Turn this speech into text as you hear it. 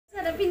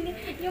hindi,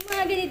 yung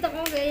mga ganito ko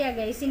kaya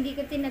guys, hindi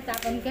ko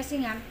tinatapon kasi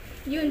nga,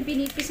 yun,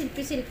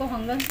 pinipisil-pisil ko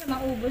hanggang sa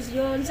maubos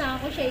yun. Saka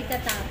ko siya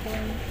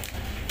itatapon.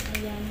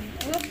 Ayan.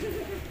 Oh.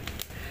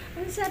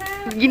 Ang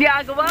sarap.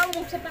 Ginagawa mo.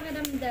 Ang sarap sa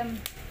pakiramdam.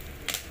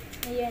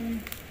 Ayan.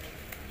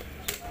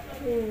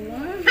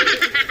 Oh.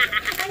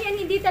 Ayan,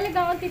 hindi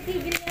talaga ako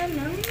titigil yan.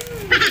 Ayan.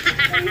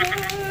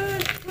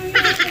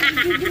 Ayan,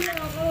 titigil na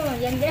ako.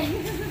 Yan, guys.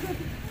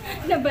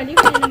 Nabaliw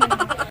na naman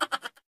ako.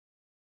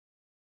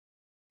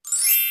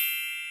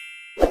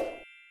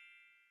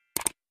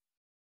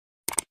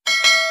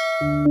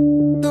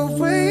 The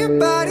way your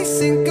body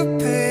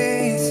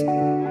syncopates.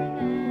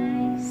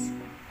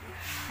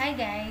 Hi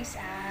guys,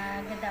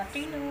 good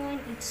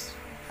afternoon. It's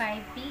 5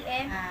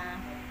 PM.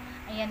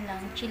 Ayan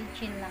lang, chill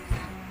lang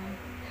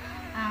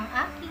ang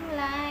aking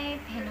life.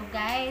 Hello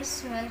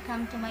guys,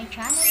 welcome to my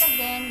channel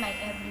again, my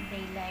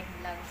everyday life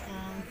vlog.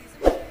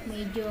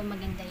 Medyo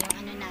maganda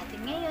yung ano natin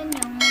ngayon,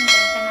 yung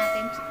benta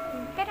natin.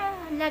 Pero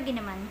lagi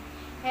naman,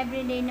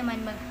 everyday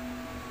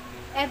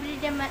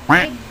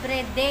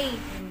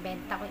yung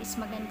benta ko is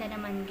maganda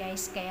naman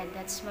guys, kaya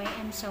that's why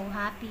I'm so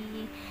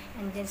happy.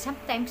 And then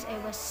sometimes I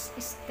was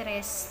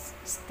stress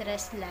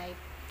life,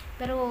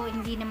 pero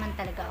hindi naman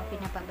talaga ako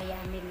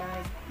pinapabayaan ni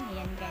Lord.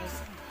 Ayan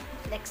guys,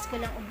 flex ko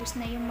lang, ubus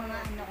na yung mga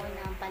ano ko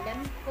na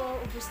palamig ko,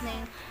 ubus na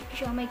yung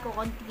siomay ko,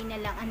 konti na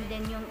lang. And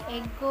then yung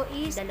egg ko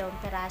is 2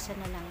 peraso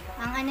na lang.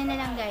 Ang ano na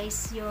lang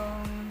guys,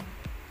 yung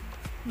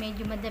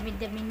medyo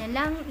madami-dami na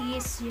lang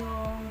is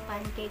yung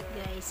pancake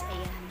guys.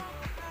 Ayan.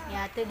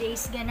 Yeah,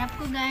 today's ganap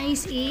ko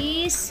guys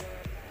is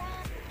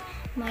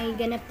may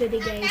ganap today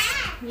guys.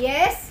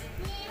 Yes?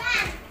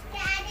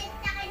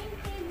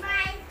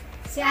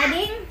 Si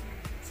Ading?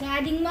 Si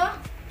Ading mo?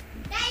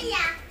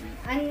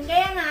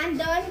 Kaya nga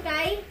andon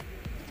kay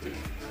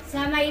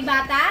sa may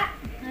bata?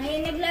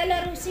 Ay,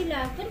 naglalaro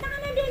sila. Punta ka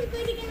na doon.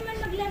 Pwede ka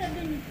naman maglaro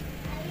doon.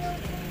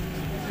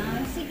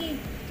 Sige.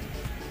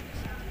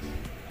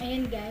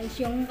 Ayan guys,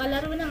 yung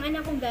kalaro ng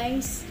anak ko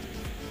guys.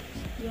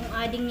 Yung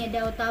ading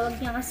niya daw, tawag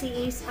niya kasi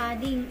is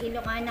ading.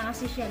 Ilocana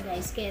kasi siya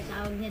guys, kaya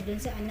tawag niya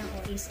dun sa anak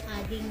ko is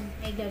ading.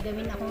 Ay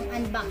gagawin akong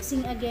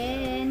unboxing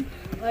again.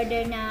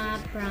 Order na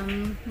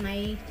from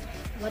my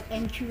what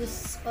I'm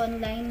choose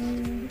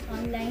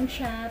online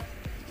shop.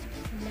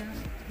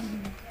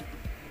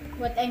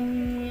 What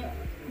I'm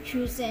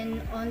choosing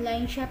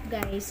online shop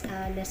guys,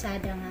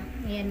 Lazada nga.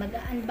 Ayan,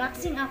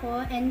 mag-unboxing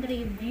ako and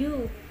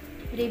review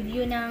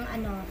ng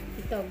ano,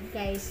 ito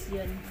guys,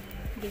 yun.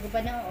 Hindi ko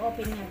pa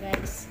na-open nga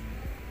guys.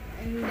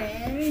 And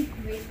then,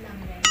 wait lang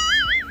guys.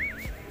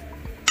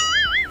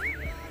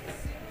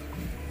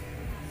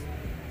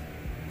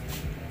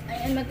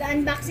 Ayan,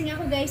 mag-unboxing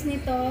ako guys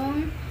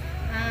nitong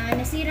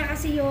nasira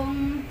kasi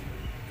yung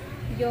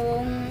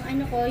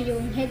ano ko,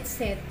 yung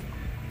headset.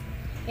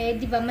 Eh,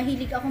 di ba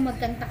mahilig ako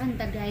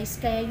magkanta-kanta guys.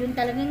 Kaya yun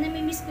talagang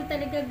namimiss ko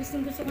talaga.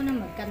 Gusto ko na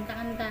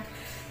magkanta-kanta.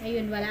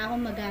 Ayun, wala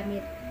akong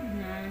magamit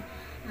na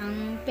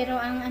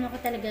pero ang ano ko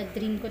talaga,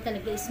 dream ko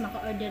talaga is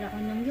maka-order ako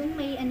ng yung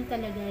may ano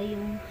talaga,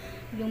 yung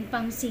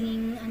pang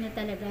singing ano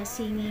talaga,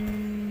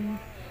 singing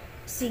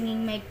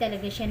mic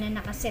talaga siya na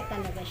nakaset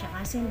talaga siya.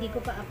 Kasi hindi ko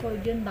pa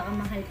afford yun, baka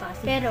mahal pa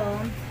kasi. Pero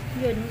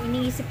yun,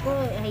 iniisip ko,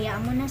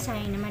 hayaan mo na,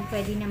 sayang naman,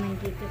 pwede naman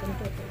dito kung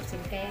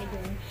tutusin. Kaya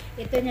yun,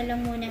 ito na lang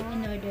muna ang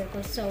in-order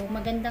ko. So,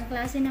 magandang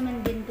klase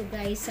naman din to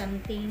guys,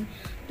 something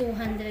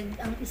 200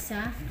 ang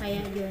isa. Kaya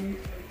yun,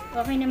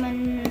 okay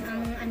naman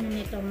ang ano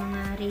nito,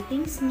 mga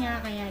ratings niya.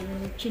 Kaya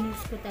yung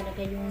chinuse ko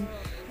talaga yung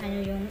ano,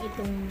 yung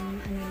itong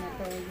ano na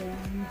to,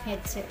 yung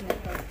headset na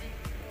to.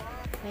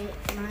 Okay,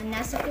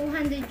 nasa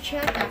 200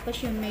 siya,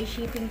 tapos yung may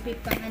shipping fee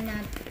pa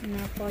na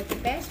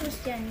 40 pesos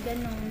yan,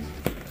 ganun.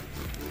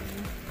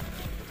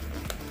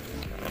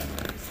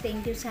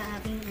 Thank you sa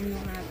aking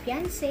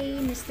fiancé,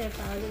 Mr.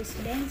 Paulo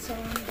Benson.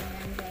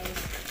 Ayan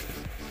guys.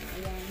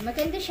 Ayan,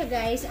 maganda siya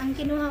guys. Ang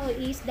kinuha ko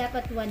is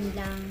dapat 1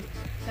 lang.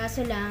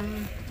 Kaso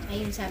lang,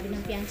 ayun, sabi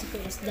ng fiancé ko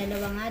is 2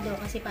 nga daw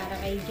kasi para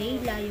kay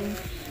Jayla, yung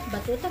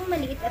batutang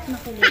maliit at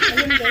makulit.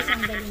 Ayun guys,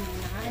 ang galing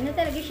niya. Ano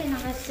talaga siya,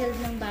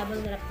 naka-sealed ng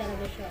bubble wrap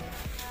talaga siya.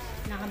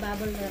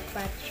 Naka-bubble wrap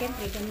pa.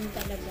 Siyempre, ganun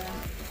talaga.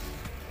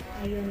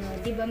 Ayun o,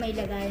 di ba may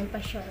lagayan pa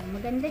siya.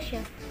 Maganda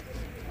siya.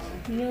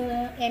 New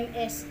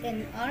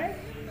MSNR.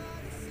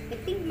 I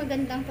think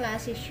magandang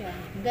klase siya.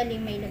 Galing,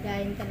 may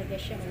lagayan talaga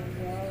siya.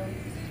 Wow.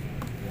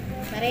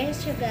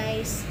 Parehas siya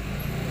guys.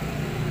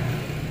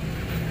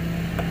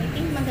 I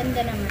think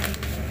maganda naman.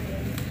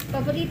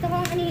 Paborito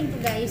kong anihin to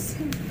guys.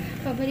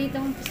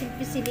 Paborito kong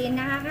pisil-pisilin.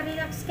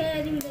 Nakaka-relax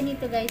kaya yung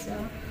ganito guys.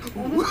 Oh.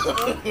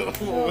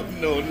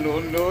 No.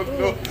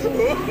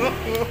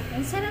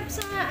 Ang sarap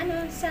sa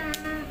ano, sa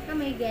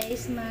kamay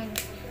guys, mag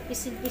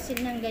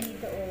pisil-pisil ng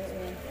ganito.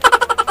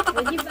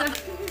 O diba?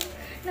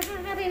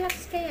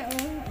 Nakaka-relax kaya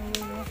Ang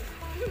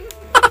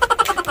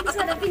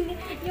sarap.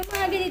 Yung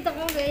mga ganito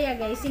ko kaya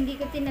guys, hindi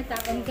ko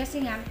tinatapon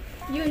kasi nga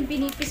yun,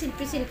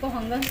 pinipisil-pisil ko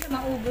hanggang sa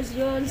maubos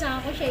yun.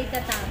 Saka ko siya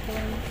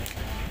itatapon.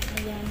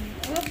 Ayan.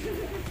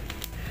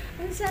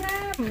 Ang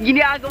sarap.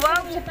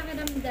 Ginagawa mo. Sa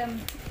pakiramdam.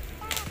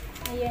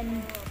 Ayan.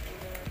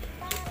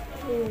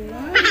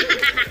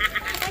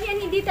 Ayan,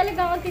 hindi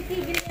talaga ako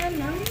titigil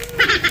yan. Ayan.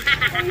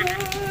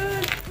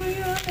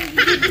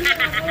 Nagigigil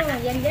ako.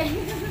 Yan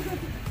guys.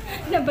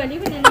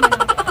 Nabaliw na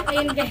naman ako.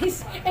 Ayan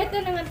guys.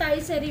 Eto na nga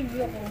tayo sa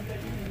review ko.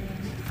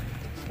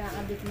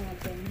 Kakabit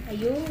natin.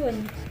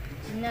 Ayun.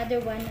 Another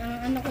one.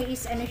 Ang ano ko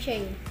is ano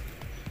siya eh.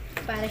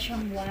 Para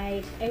siyang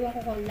white. Ewan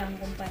ko lang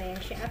kung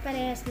parehas siya.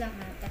 Parehas lang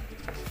ata.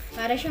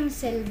 Para siyang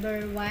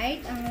silver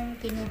white. Ang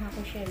kinuha ko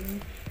siya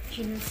yung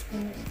jeans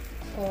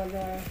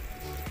color.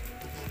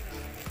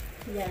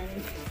 Yan.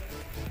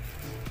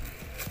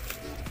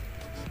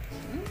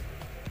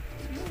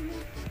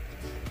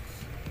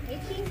 I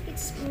think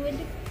it's good.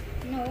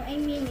 No, I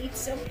mean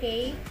it's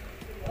okay.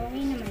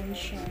 Okay naman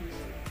siya.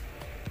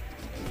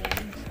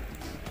 Yan.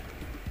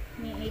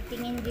 May I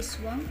tingin this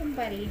one kung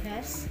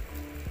parehas.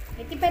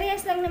 Iti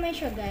parehas lang naman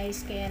siya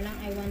guys. Kaya lang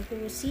I want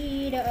to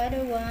see the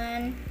other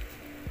one.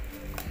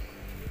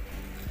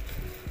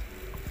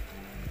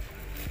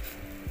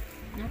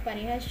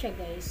 Parehas siya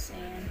guys.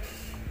 Ayan.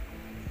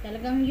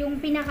 Talagang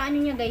yung pinakaano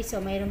niya guys. So,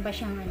 mayroon pa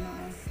siyang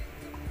ano.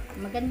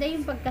 Maganda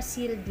yung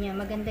pagka-sealed niya.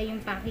 Maganda yung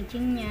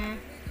packaging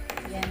niya.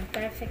 Ayan.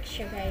 Perfect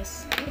siya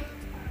guys. Ayan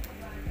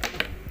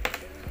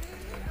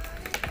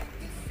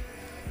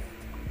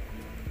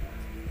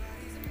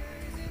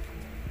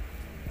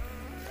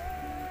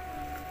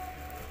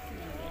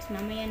guys.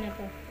 Mamaya na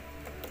po.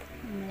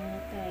 Mamaya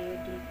tayo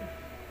dito.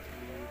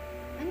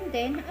 And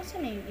then,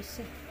 asa na yung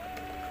isa?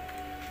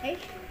 Ay.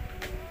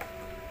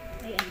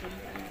 Ay, andun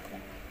pa natin.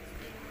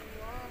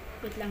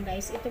 Wait lang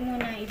guys. Ito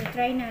muna. Ito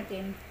try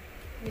natin.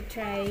 We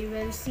try.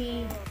 We'll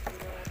see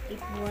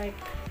if work.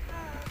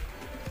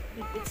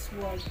 If it's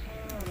work.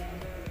 Ayan.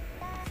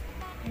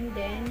 And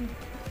then,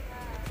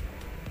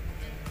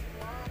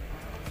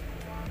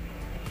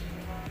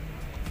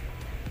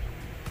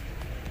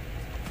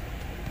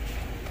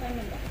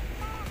 paano ba?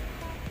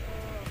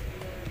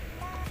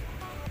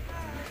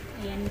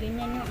 Ayan.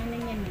 Ganyan yung ano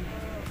niya na.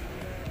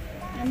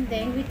 And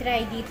then, we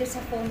try dito sa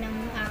phone ng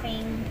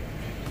aking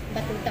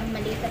batutang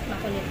maliit at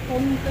makulit.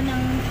 Phone to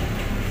ng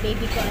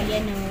baby ko.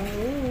 Ayan o.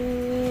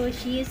 Oh,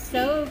 she is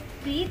so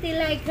pretty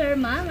like her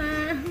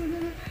mama.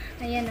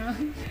 Ayan o.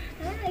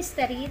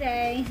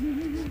 Istariray.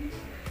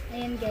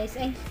 Ayan guys.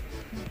 Ay.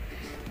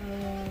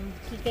 Oh,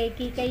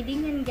 kikay-kikay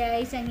din yan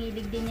guys. Ang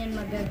hilig din yan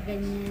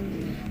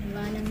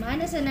magaganyan.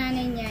 Mana sa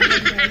nanay niya.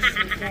 Ayan guys.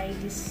 We try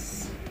this.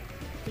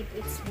 If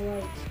it's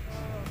work.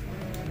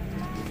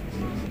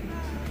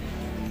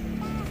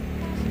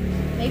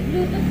 May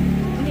Bluetooth.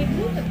 May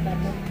Bluetooth ba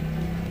ito?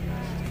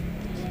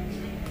 Ayan.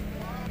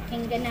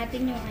 Pakinggan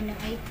natin yung ano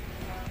ay.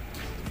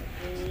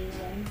 Okay,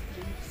 1,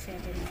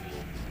 3, 7,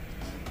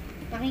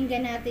 9.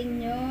 Pakinggan natin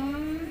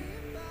yung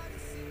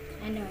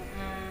ano,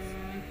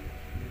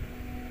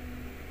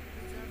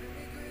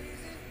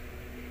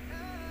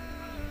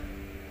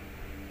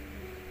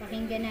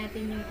 pakinggan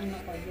natin yung ano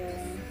ko,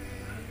 yung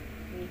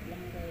wait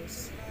lang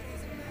guys.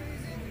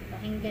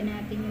 Pakinggan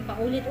natin yung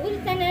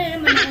paulit-ulit na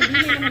naman.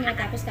 Hindi na naman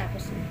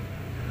natapos-tapos.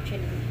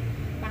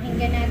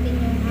 Pakinggan natin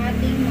yung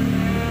ating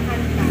mga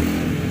kanta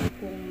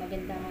kung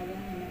maganda nga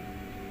yung ano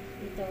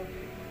ito.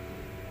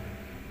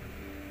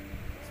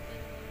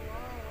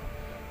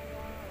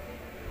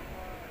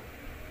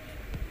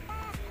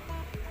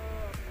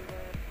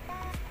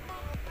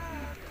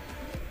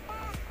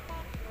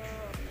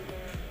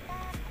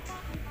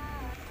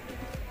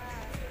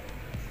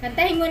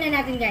 Kantahin muna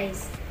natin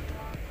guys.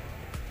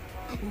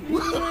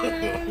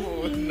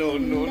 No.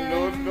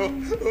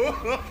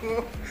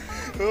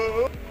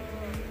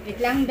 Wait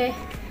lang, be.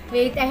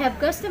 Wait, I have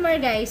customer,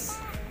 guys.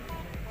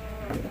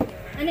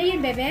 Ano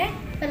yun, bebe?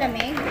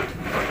 Palamig?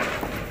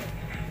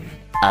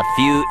 A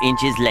few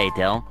inches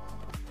later.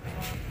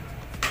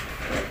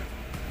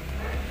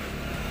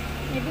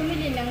 May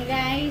bumili lang,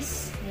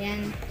 guys.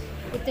 Ayan.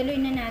 Ituloy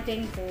na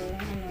natin kung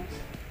ano.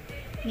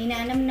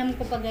 Ninanamnam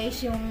ko pa, guys,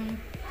 yung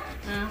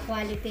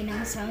quality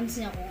ng sounds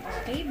niya. Kung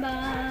okay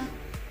ba.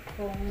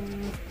 Kung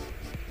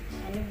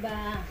ano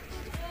ba.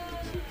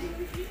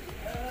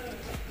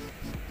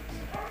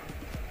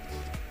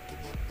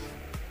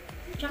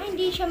 Tsaka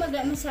hindi siya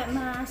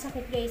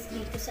masakit guys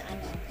dito sa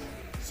ano,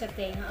 sa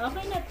tenga.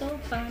 Okay na to,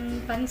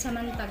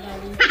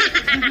 pansamantagal.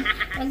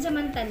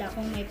 Pansamantala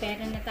kung may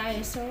pera na tayo.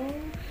 So,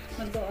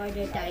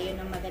 mag-order tayo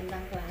ng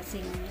magandang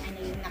klaseng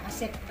ano yung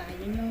nakaset pa.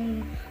 Yun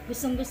yung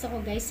gustong-gusto ko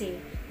guys eh.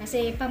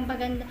 Kasi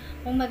pampaganda,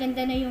 kung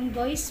maganda na yung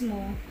voice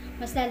mo,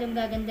 mas lalong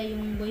gaganda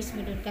yung voice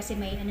mo dun kasi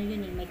may ano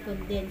yun eh, may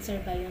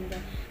condenser ba yun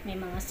doon. May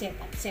mga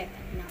setup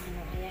na ano.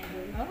 Kaya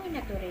yun, okay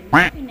na to rin.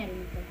 Okay na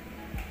rin to.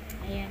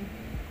 Ayan.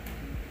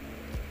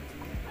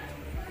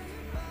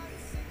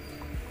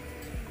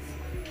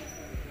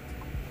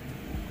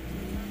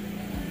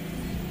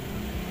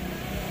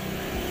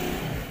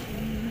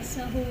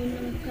 Sa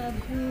hulong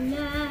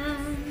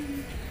kabulan,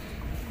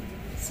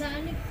 sa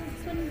likod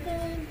kong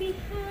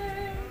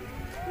gabihan,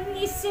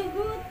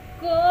 isugot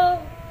ko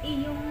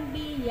iyong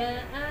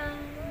biyaan,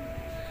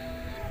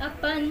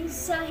 apan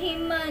sa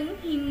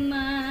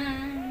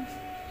himan-himan,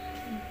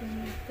 kung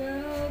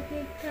ikaw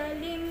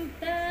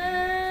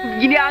kikalimtan.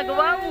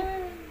 Ginagawa mo!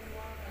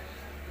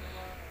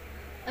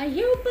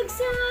 Ayaw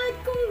pagsad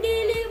kung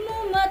dili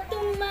mo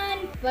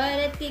matuman,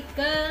 para ti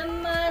ka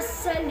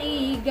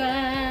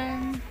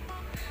masaligan.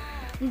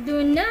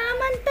 Doon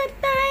naman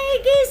tatay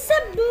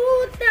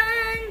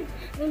gisabutan,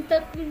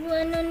 untak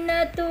ano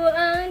na to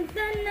ang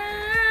tanan.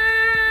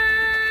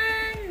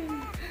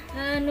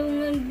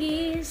 Anong ang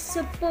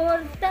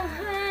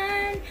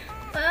gisuportahan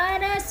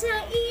para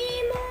sa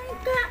imong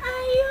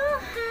kaayuhan.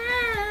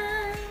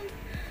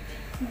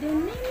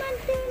 Doon naman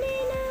tili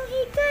ng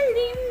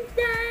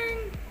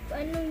ikalimtan,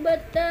 panong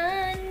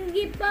batan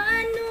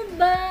gipano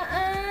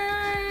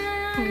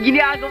baan.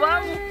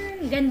 Ginagawa mo?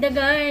 Ganda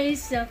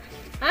guys.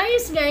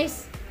 Ayos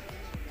guys.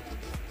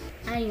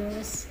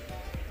 Ayos.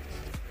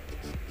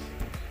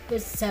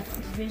 Usap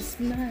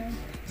Christmas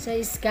sa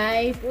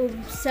Skype o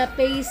sa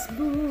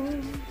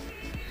Facebook.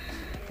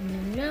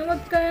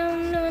 Nanawag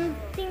kang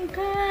nunting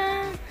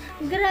ka,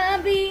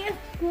 grabe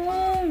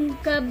akong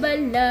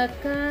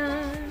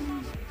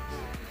kabalakan.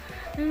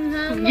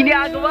 Ang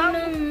Ginagawa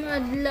mo? ng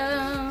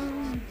adlaw,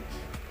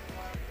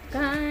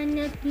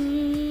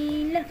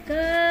 kanakila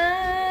ka.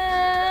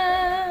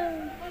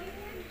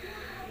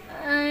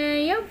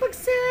 Ayaw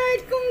pagsad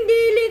kung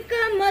dili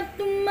ka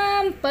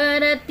matumam,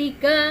 para ti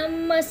ka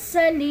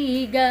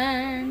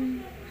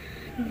masaligan.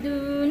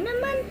 Doon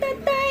naman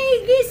tatay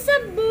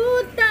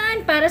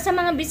gisabutan. Para sa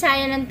mga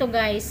Bisaya lang to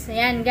guys.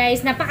 Ayan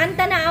guys,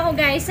 napakanta na ako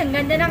guys. Ang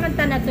ganda ng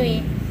kanta na to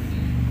eh.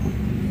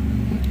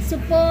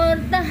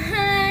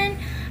 Suportahan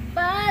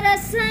para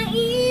sa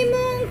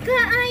imong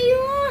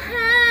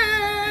kaayuhan.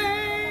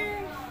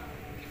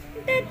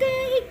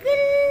 Tatay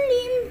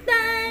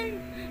ikalimtan,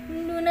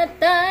 doon na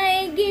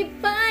tayo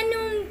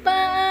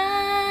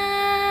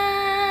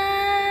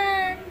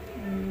gipanumpaan.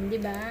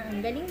 Diba? Ang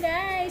galing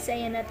guys.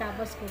 Ayan,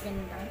 natapos ko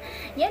ganito.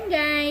 Yan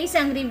guys,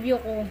 ang review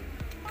ko.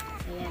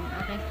 Ayan,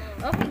 okay.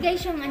 Okay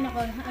guys, yung ano ko.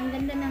 Ang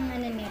ganda ng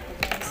ano nito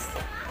guys.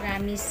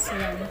 Promise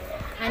yan.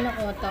 Ano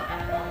ko to,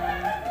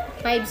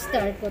 5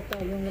 star ko to.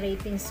 Yung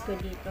ratings ko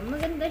dito.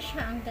 Maganda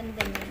siya. Ang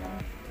ganda nito.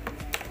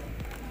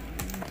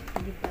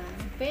 Diba?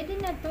 Pwede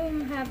na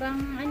tong habang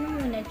ano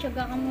muna,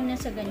 tsaga ka muna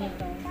sa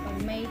ganito. Pag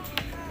may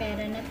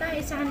pera na tayo,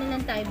 saka na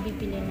lang tayo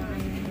bibili ng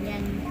ano.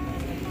 Yan.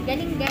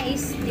 Galing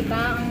guys, di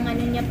ba? Ang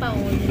ano niya pa,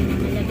 yung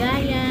mga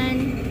lagayan.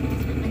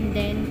 And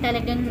then,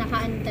 talagang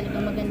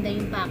talagang maganda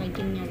yung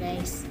packaging niya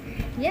guys.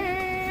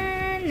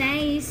 Yan!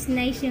 Nice!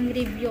 Nice yung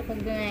review ko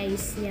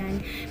guys. Yan.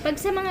 Pag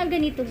sa mga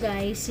ganito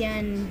guys,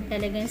 yan,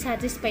 talagang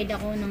satisfied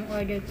ako ng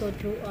order ko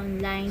through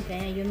online.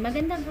 Kaya yun,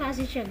 magandang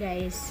klase siya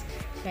guys.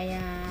 Kaya,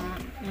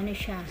 ano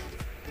siya,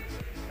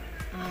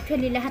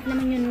 actually, lahat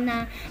naman yun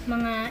na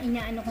mga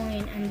inaano ko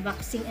ngayon,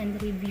 unboxing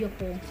and review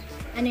ko.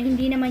 Ano,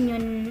 hindi naman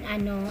yun,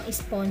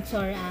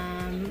 sponsor.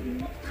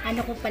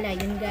 Ano ko pala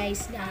yun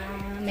guys,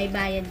 may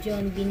bayad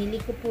yun.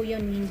 Binili ko po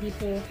yun, hindi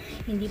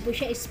po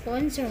siya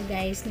sponsor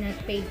guys, not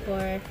paid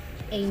for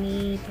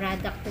any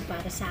product po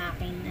para sa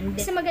akin. And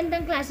then, sa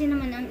magandang klase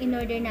naman ang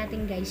in-order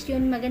natin guys,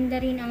 yun, maganda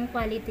rin ang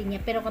quality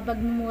niya. Pero kapag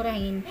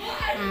mumurahin,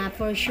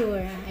 for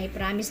sure, I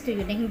promise to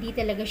you na hindi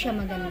talaga siya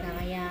maganda.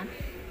 Kaya,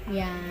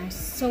 yeah,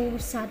 so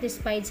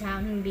satisfied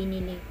sa aking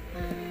binili.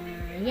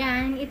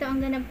 Yan, ito ang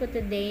ganap ko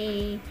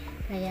today.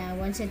 Kaya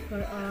once and for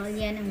all,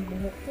 yan ang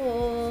buhok ko,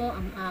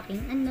 ang aking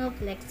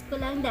flex ko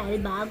lang dahil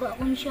bago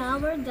akong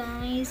shower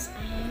guys.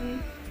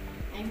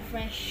 I'm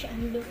fresh,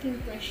 I'm looking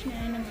fresh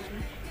na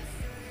naman.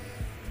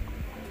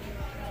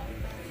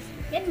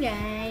 Yan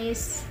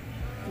guys.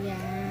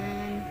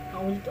 Yan.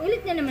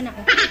 Ulit na naman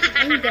ako.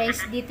 And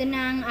guys, dito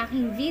na ang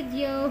aking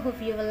video.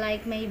 Hope you will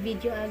like my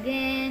video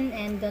again.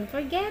 And don't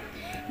forget,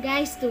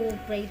 guys, to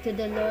pray to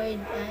the Lord.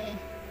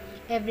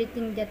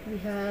 Everything that we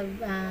have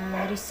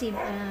received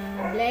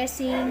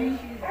blessing.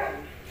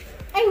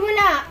 Ay,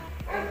 wala!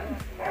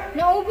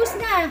 Naubos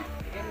na!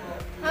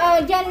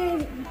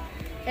 Dyan,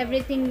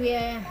 everything we,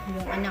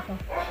 yung anak ko,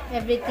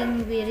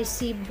 everything we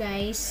receive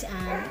guys,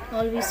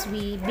 always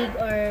we, big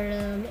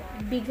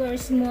or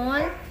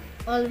small,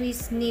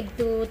 always need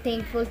to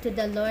thankful to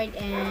the Lord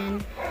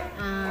and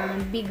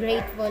be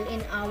grateful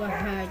in our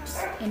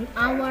hearts,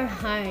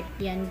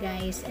 yan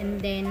guys. And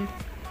then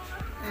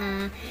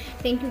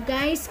thank you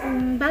guys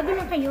kung bago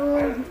lang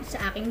kayo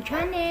sa aking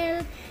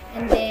channel,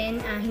 and then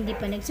hindi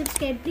pa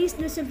nag-subscribe, please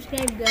do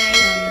subscribe guys.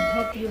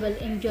 Hope you will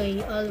enjoy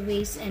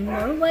always and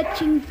more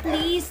watching.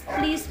 Please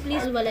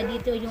wala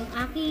dito yung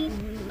aking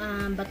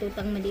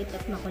batutang maliit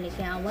at makulit.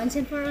 Kaya once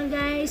and for all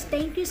guys,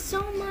 thank you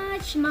so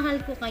much,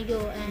 mahal ko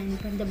kayo, and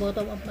from the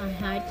bottom of my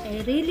heart, I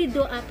really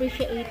do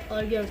appreciate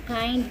all your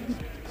kind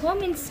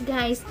comments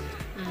guys.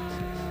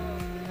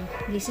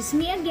 This is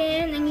me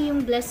again, ang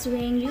iyong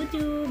Blesswing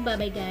YouTube. Bye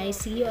bye guys,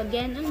 see you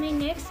again on my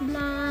next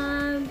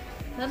vlog.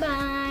 Bye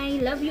bye,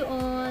 love you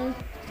all.